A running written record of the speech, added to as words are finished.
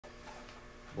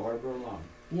Barbara Long.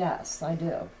 Yes, I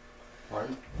do.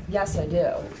 Pardon? Yes, I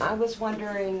do. I was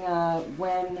wondering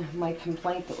when my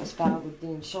complaint that was filed with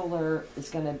Dean Schuler is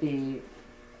going to be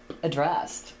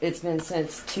addressed. It's been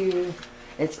since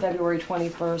it's February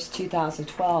 21st,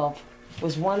 2012.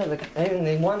 Was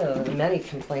only one of the many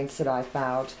complaints that I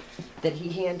filed that he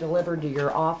hand delivered to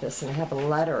your office, and I have a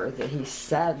letter that he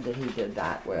said that he did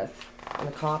that with, and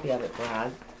a copy of it,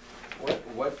 Brad.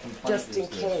 What complaint just is in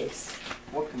this? case.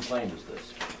 What complaint is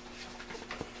this?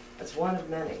 It's one of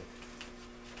many.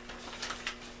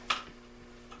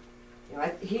 You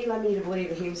know, he led me to believe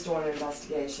that he was doing an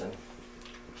investigation.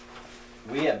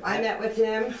 I met with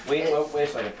him. Wait a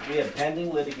second. We have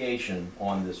pending litigation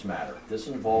on this matter. This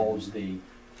involves the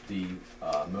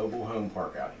mobile home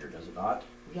park out here, does it not?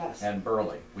 Yes. And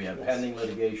Burley. We have pending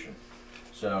litigation.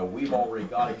 So we've already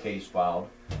got a case filed,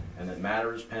 and the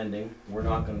matter is pending. We're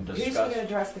not going to discuss. Who's going to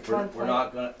address the conflict? We're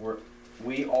not going to.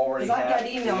 We already have. Because I've got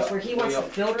emails where he wants to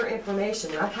filter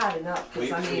information, and I've had enough.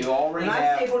 Because I mean, when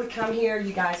I was able to come here,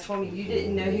 you guys told me you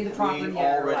didn't know who the property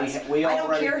owner was. I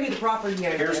don't care who the property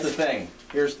owner is. Here's the thing.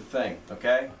 Here's the thing.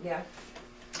 Okay. Yeah.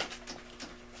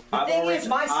 The thing is,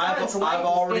 my son's life I've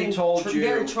already told you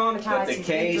very traumatized. that the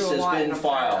case has been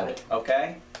filed.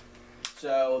 Okay.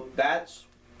 So that's.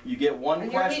 You get one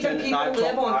question, and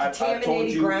I've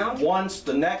told you once.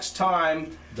 The next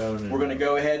time, we're going to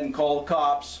go ahead and call the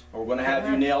cops, or we're going to have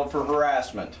you nailed for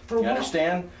harassment. You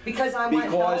understand?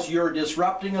 Because you're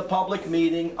disrupting a public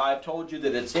meeting. I've told you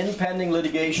that it's in pending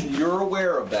litigation. You're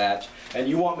aware of that, and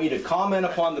you want me to comment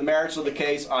upon the merits of the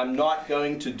case. I'm not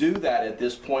going to do that at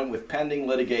this point with pending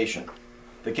litigation.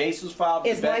 The case is filed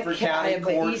with the Bedford County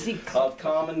Court of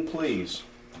Common Pleas.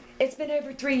 It's been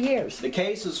over 3 years. The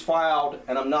case is filed,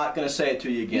 and I'm not going to say it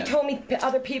to you again. You told me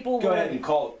other people Go ahead and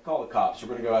call the cops. We're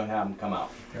going to go ahead and have them come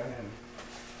out. Go ahead.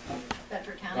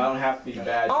 Bedford County. I don't have to be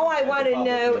bad. All I want to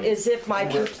know is if my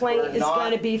complaint is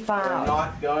going to be filed.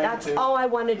 That's all I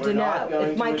wanted to know.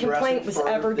 If my complaint was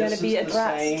ever going to be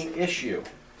addressed. This is the same issue.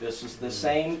 This is the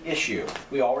same issue.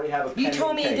 We already have a pending case. You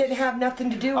told me it didn't have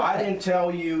nothing to do with it. I didn't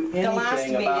tell you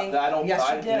anything about that. Yes,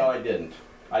 you did. No, I didn't.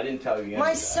 I didn't tell you anything.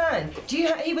 My son,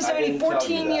 he was only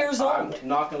 14 years old. I'm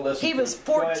not going to listen. He was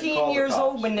 14 years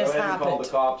old when this happened. Go ahead and call the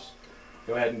cops.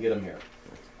 Go ahead and get them here.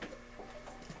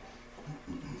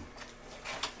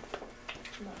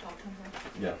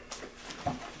 Yeah.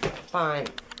 Fine.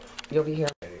 You'll be here.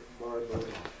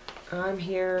 I'm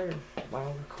here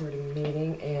while recording the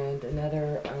meeting, and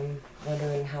I'm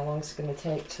wondering how long it's going to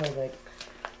take till the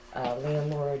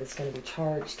landlord is going to be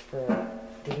charged for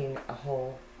digging a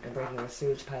hole and breaking a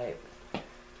sewage pipe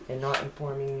and not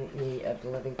informing me of the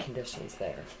living conditions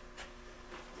there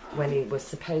when he was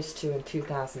supposed to in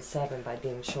 2007 by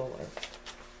Dean Schuler,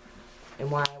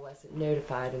 and why I wasn't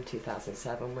notified in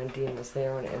 2007 when Dean was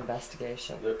there on an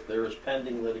investigation. There is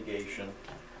pending litigation,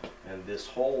 and this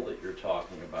hole that you're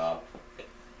talking about,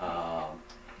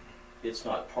 it's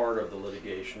not part of the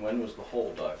litigation. When was the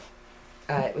hole dug?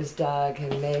 It was dug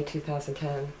in May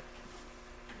 2010.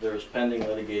 There's pending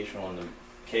litigation on the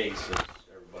case. As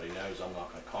everybody knows, I'm not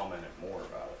going to comment more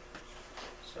about it.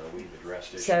 So we've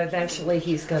addressed it. So eventually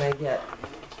he's going to get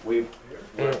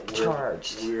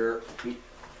charged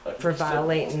for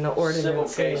violating the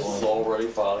ordinance. Civil case is already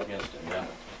filed against him, yeah.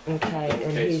 Okay,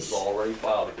 and he's already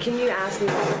filed against him. Can you ask me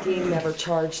why Dean never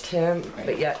charged him,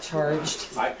 but yet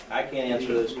charged? I can't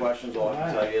answer those questions. All I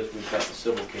can tell you is we've got the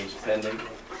civil case pending.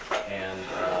 And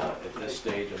at this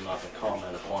stage, I'm not going to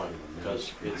comment upon it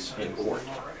because it's in court.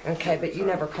 Okay, but you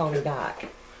never called me back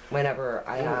whenever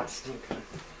I asked.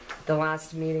 The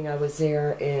last meeting I was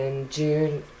there in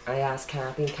June, I asked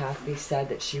Kathy, and Kathy said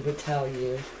that she would tell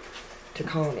you to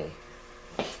call me.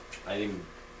 I didn't.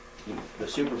 The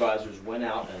supervisors went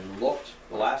out and looked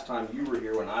the last time you were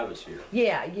here when I was here.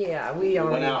 Yeah, we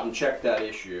went out and checked that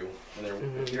issue, and there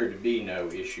appeared to be no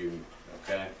issue.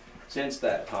 Okay, since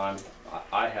that time.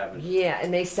 I haven't. Yeah,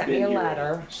 and they sent me a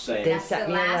letter. They sent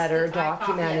me a letter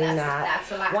documenting that.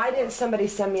 Why didn't somebody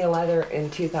send me a letter in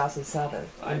 2007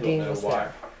 when Dean was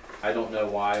there? I don't know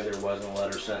why there wasn't a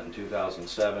letter sent in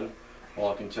 2007.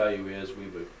 All I can tell you is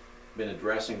we've been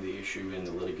addressing the issue in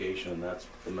the litigation, and that's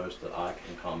the most that I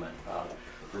can comment about.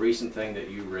 The recent thing that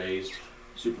you raised,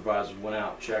 supervisors went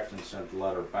out, checked, and sent the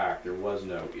letter back. There was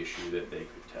no issue that they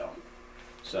could tell.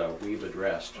 So we've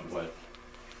addressed what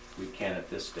we can at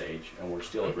this stage, and we're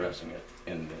still addressing it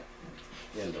in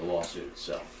the lawsuit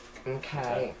itself.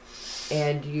 Okay.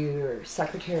 And your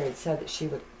secretary had said that she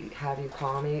would have you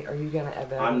call me. Are you going to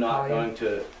ever I'm not going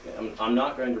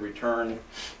to return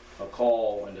a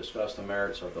call and discuss the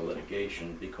merits of the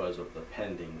litigation because of the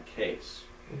pending case.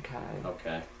 Okay.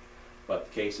 Okay. but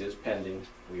the case is pending.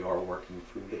 We are working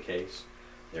through the case.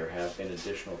 There have been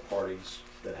additional parties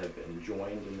that have been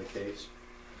joined in the case,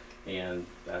 and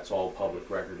that's all public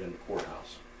record in the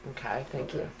courthouse. Okay,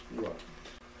 thank you. You're welcome.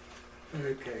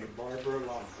 Okay, Barbara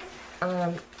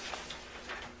Long.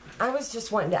 I was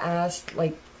just wanting to ask,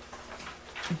 like,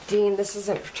 Dean, this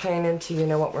isn't pertaining to, you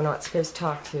know, what we're not supposed to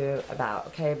talk to about,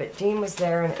 okay? But Dean was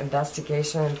there in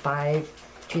investigation in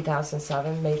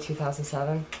 2007, May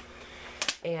 2007.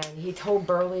 And he told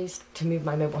Burley's to move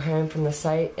my mobile home from the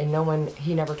site, and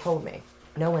he never told me.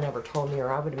 No one ever told me,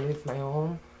 or I would have moved my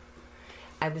home.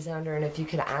 I was wondering if you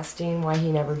could ask Dean why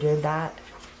he never did that,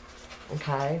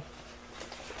 okay?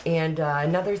 And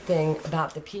another thing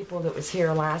about the people that was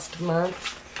here last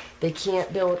month, they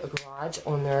can't build a garage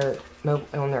on their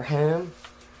home.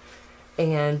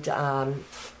 And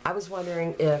I was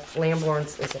wondering if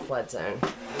Lamborn's is a flood zone,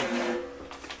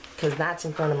 because that's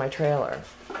in front of my trailer.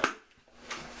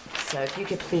 So if you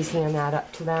could please hand that up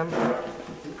to them.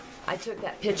 I took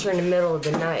that picture in the middle of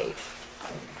the night.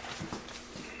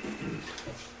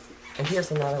 And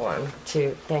here's another one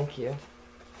too. Thank you.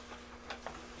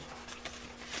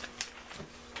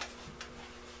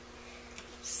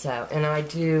 So, and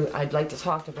I'd like to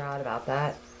talk to Brad about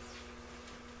that,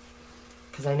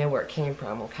 because I know where it came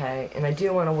from, okay? And I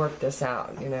do want to work this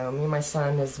out, you know. Me and my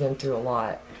son has been through a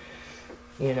lot,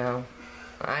 you know.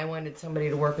 I wanted somebody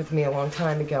to work with me a long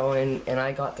time ago, and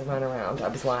I got the runaround. I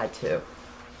was lied to.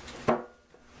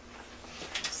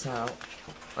 So,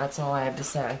 that's all I have to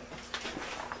say.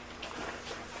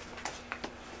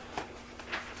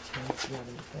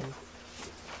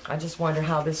 I just wonder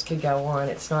how this could go on.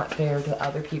 It's not fair to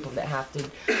other people that have to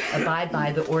abide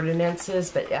by the ordinances,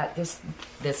 but at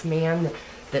this man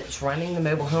that's running the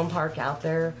mobile home park out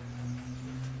there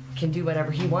can do whatever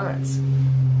he wants.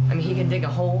 I mean, he can dig a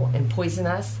hole and poison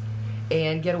us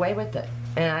and get away with it.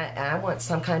 And I want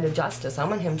some kind of justice. I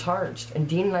want him charged. And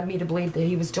Dean led me to believe that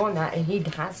he was doing that, and he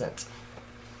hasn't.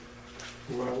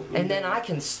 Well, and then I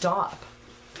can stop.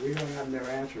 We don't have no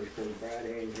answers because Brad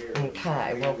ain't here.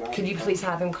 Okay, well, could you please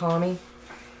have him call me?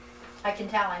 I can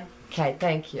tell him. Okay,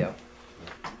 thank you.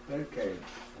 Okay,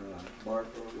 Barbara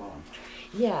Long.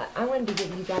 Yeah, I wanted to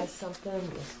give you guys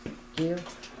something. You.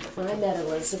 When I met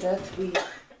Elizabeth, we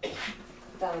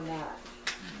found that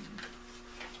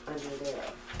under there.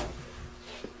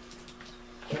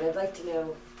 And I'd like to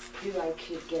know who I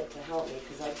could get to help me,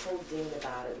 because I told Dean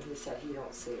about it and he said he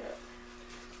don't see it.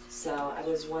 So I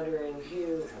was wondering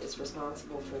who is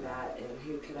responsible for that and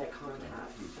who could I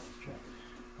contact.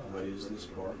 What is this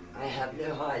part? I have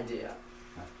no idea.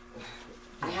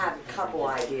 I have a couple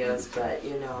ideas, but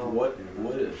you know. What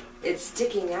is? It's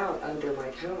sticking out under my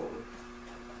comb.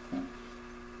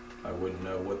 I wouldn't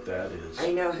know what that is.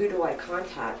 I know, who do I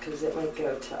contact? Because it might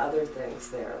go to other things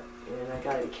there. And I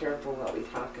gotta be careful what we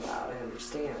talk about, I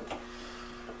understand.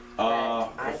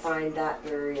 I find that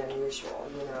very unusual,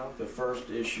 you know. The first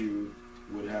issue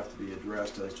would have to be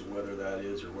addressed as to whether that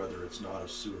is or whether it's not a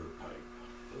sewer pipe.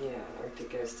 Yeah, or if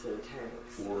it goes to the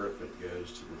tanks. Or if it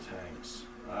goes to the tanks.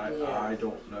 I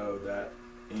don't know that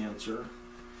answer.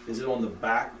 Is it on the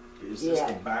back? Is this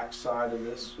the back side of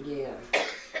this? Yeah.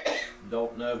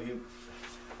 Don't know.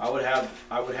 I would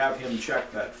have him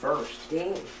check that first.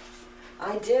 Dean.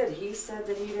 I did. He said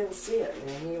that he didn't see it and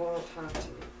he won't talk to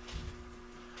me.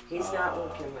 He's not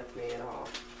working with me at all.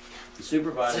 The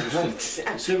supervisors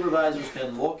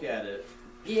can look at it.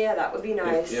 Yeah, that would be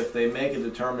nice. If they make a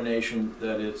determination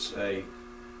that it's a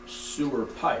sewer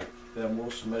pipe, then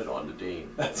we'll submit it on to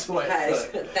Dean. That's what. Okay,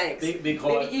 thanks.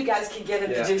 Because maybe you guys can get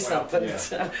him to do something. Yeah.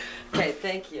 So. Okay,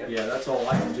 thank you. Yeah, that's all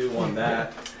I can do on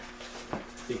that.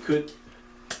 It could.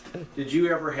 Did you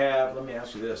ever have? Let me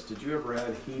ask you this: did you ever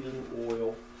have heating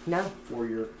oil? No. For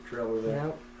your trailer there?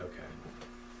 No. Okay.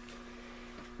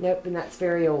 Nope, and that's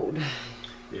very old.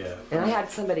 Yeah. And I had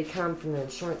somebody come from the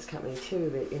insurance company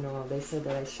too that, you know, they said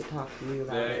that I should talk to you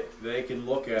about it. They can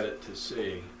look at it to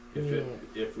see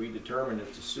if we determine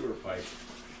it's a sewer pipe,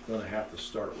 we're going to have to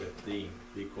start with Dean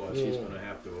because he's going to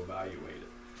have to evaluate it.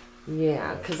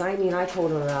 Yeah, because I mean, I told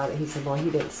him about it. He said, well,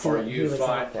 he didn't see it. He was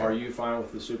out there. Are you fine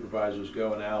with the supervisors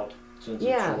going out since it's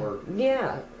your...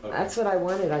 Yeah, okay. That's what I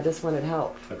wanted. I just wanted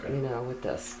help, okay. you know, with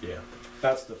this. Yeah,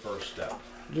 that's the first step.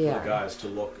 Yeah. The guys to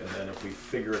look, and then if we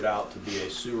figure it out to be a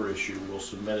sewer issue, we'll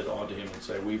submit it on to him and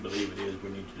say, we believe it is, we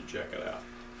need you to check it out.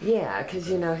 Yeah, because,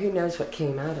 you know, who knows what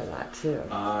came out of that, too.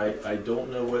 I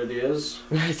don't know what it is.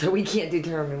 So we can't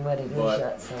determine what it is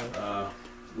yet, so.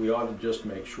 We ought to just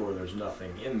make sure there's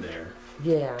nothing in there.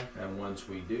 Yeah. And once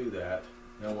we do that,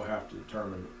 then we'll have to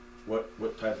determine what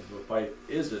type of a pipe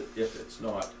is it if it's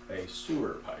not a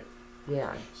sewer pipe.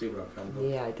 Yeah. See what I'm coming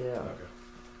with? Yeah, I do. Okay.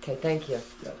 Okay, thank you.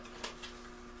 Yep.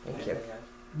 Thank you.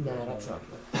 No, that's not,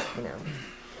 no.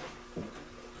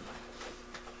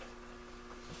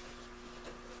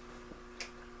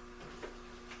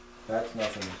 That's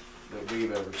nothing that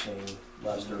we've ever seen,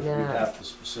 Lester. No. We'd have to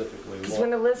specifically Because when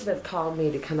look. Elizabeth called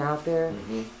me to come out there,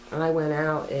 I went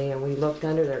out and we looked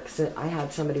under there, because I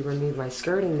had somebody remove my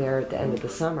skirting there at the end of the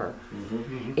summer.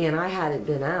 And I hadn't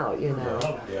been out, you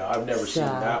know. Yeah, I've never seen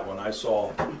So- that one. I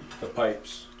saw the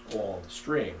pipes along the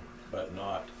stream, but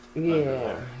not under Yeah,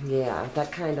 there. yeah,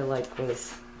 that kind of like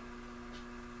was,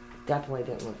 definitely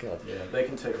didn't look good. Yeah, they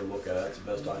can take a look at it. That's the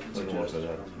best I can We can look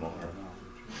suggest. at that tomorrow.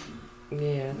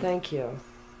 Yeah, thank you.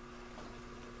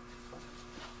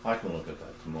 I can look at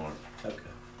that tomorrow. Okay.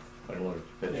 I can look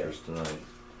at the pictures tonight.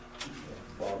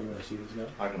 Bob, you want to see these now?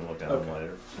 I can look at Okay. them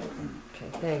later. Okay,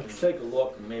 thanks. Take a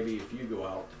look, and maybe if you go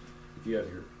out, if you have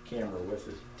your camera with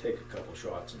it, take a couple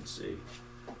shots and see.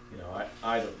 You know,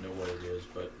 I don't know what it is,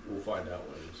 but we'll find out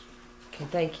what it is. Okay,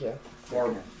 thank you.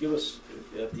 Or give us,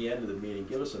 at the end of the meeting,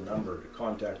 give us a number to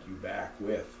contact you back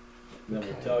with, and then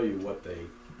we'll Okay. tell you what they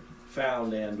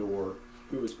found and/or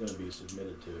who it's going to be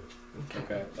submitted to.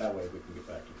 Okay, that way we can get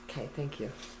back to you. Okay, thank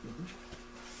you.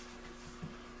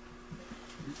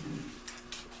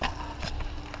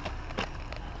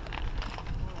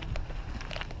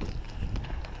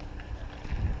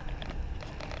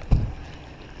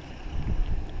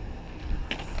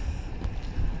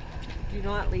 Do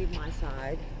not leave my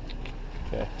side.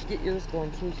 Okay. Get yours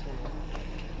going too, Shannon.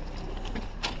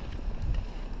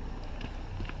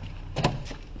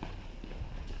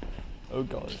 Oh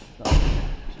God.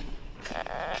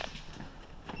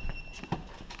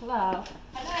 Hello.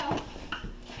 Hello.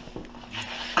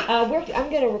 I'm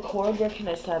gonna record. Where can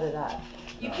I set it up?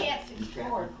 You can't You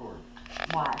can't record. record.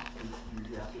 Why?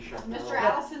 You have to shut that Mr. off.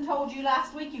 Allison told you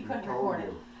last week you We couldn't told record it.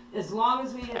 you. As long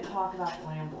as we didn't talk about the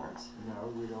landlords. No,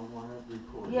 we don't want it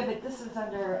recorded. Yeah, but this is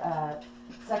under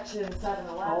section Call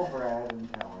 711. Brad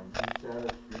and tell him. He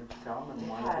said if you come and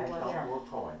want Yeah, to well, come, there. we'll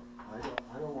call him. I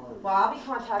don't want to. Well, I'll be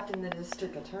contacting the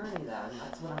district attorney then.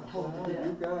 That's what I'm told to You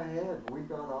do. go ahead. We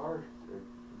got our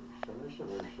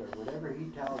solicitor, so whatever he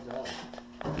tells us.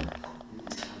 He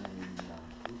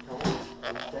told us,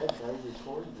 he said they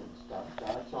recorded and stuff.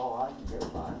 That's all I can go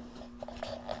by.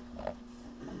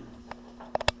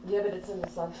 Yeah, but it's in the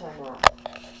sunshine law.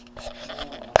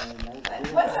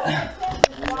 What's the sense?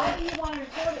 Why do you want to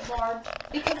record it, Barb?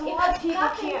 Because a It lot of has people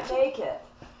nothing can't to- make it.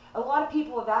 A lot of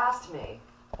people have asked me.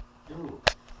 Ooh.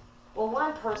 Well,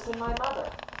 one person, my mother,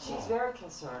 she's very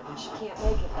concerned and she can't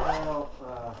make it. Well,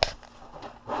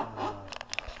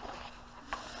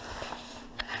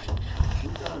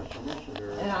 we've got a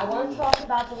solicitor. And I won't talk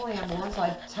about the landlords.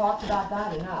 I talked about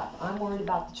that enough. I'm worried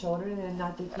about the children and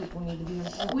I think people need to be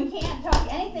informed. We can't talk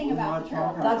anything We're about not the talking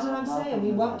children. That's what I'm about saying.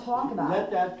 We nothing won't tonight. talk about Let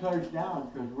it. that close down,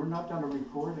 because we're not gonna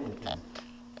record anything.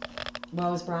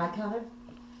 Well, is Brad coming?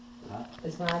 Huh?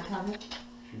 Is Brad coming?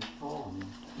 She's calling me.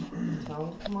 Tell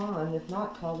him to come on. If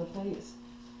not, call the police.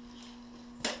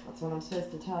 That's what I'm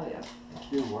supposed to tell you.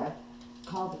 Do what?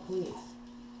 Call the police.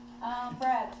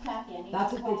 Brad's Kathy, and he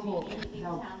That's just what they told me told to leave the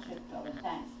township building.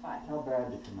 Thanks, bye. Tell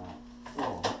Brad to come out.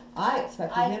 Oh, I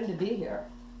expected him to be here.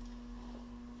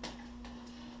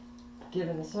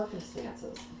 Given the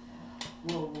circumstances.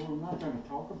 well, we're not gonna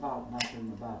talk about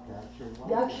nothing about that, so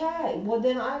why? Okay, well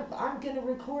then I'm gonna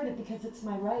record it because it's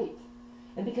my right.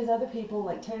 And because other people,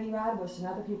 like Tony Radbush and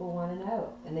other people wanna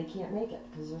know, and they can't make it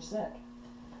because they're sick.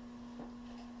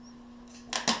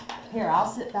 Here, I'll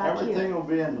sit back Everything here. will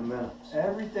be in the minutes.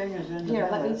 Everything is in the Here,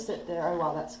 let me minutes, sit there. Oh,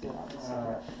 well, that's good. I'll just sit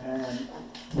there.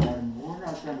 and we're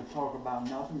not gonna talk about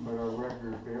nothing but our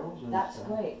regular bills and That's stuff.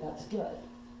 great, that's good.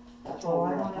 That's all all I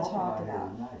we're wanna gonna talk talk about here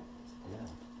about. tonight. Yeah.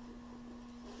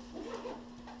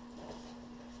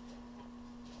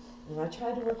 And I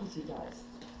tried to work with you guys.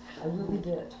 I really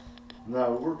did.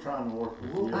 No, we're trying to work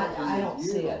with you. I don't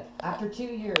see it. After 2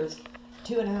 years,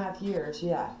 2.5 years,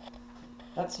 yeah.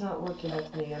 That's not working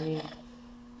with me. I mean,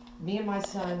 me and my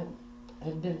son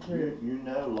have been through, You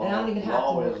know law. and I don't even have to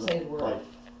law work, isn't say the word. like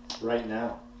right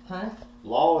now. Huh?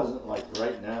 Law isn't like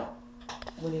right now.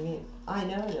 What do you mean? I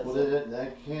know it Well, isn't.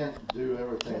 they can't do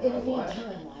everything But right in the away.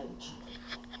 meantime, why would you?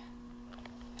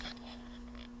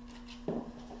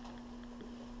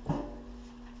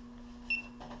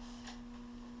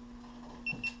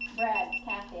 Brad,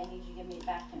 Kathy, I need you to give me it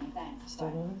back to me. Thanks.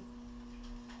 Start Bye. on?